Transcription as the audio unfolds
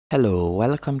Hello,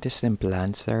 welcome to Simple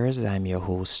Answers. I'm your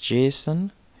host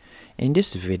Jason. In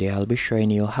this video, I'll be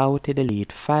showing you how to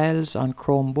delete files on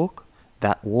Chromebook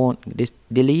that won't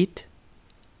delete.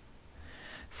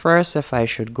 First, if I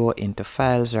should go into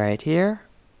Files right here,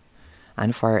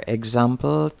 and for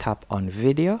example, tap on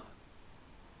Video.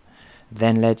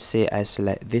 Then let's say I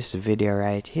select this video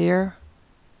right here,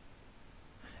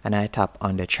 and I tap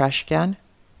on the trash can,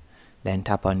 then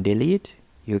tap on Delete.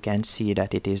 You can see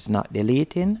that it is not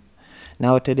deleting.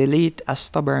 Now, to delete a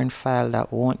stubborn file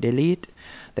that won't delete,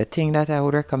 the thing that I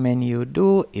would recommend you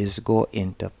do is go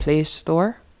into Play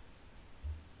Store,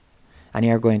 and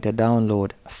you're going to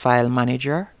download File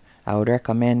Manager. I would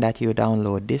recommend that you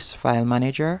download this File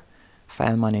Manager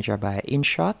by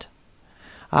InShot.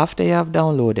 After you have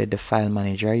downloaded the File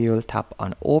Manager, you'll tap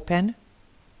on Open,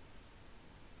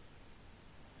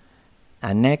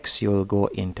 and next you'll go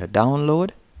into Download.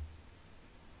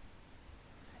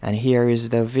 And here is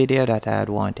the video that I had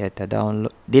wanted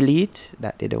to delete,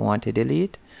 that didn't want to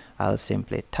delete. I'll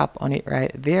simply tap on it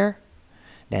right there,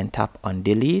 then tap on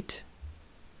Delete,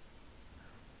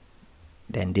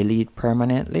 then Delete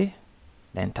permanently,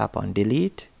 then tap on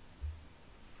Delete,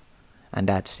 and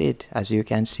that's it. As you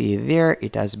can see there,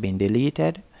 it has been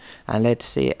deleted. And let's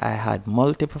say I had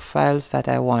multiple files that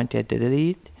I wanted to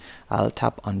delete. I'll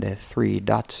tap on the three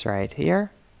dots right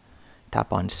here,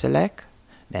 tap on Select,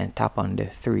 then tap on the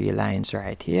three lines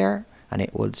right here, and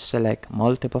it would select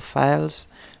multiple files,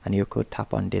 and you could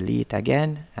tap on Delete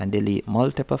again and delete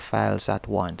multiple files at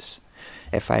once.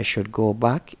 If I should go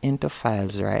back into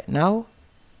Files right now,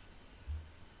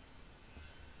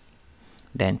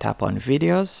 then tap on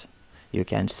Videos, you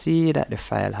can see that the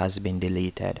file has been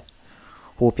deleted.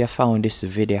 Hope you found this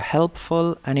video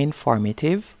helpful and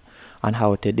informative on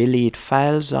how to delete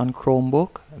files on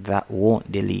Chromebook that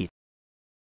won't delete.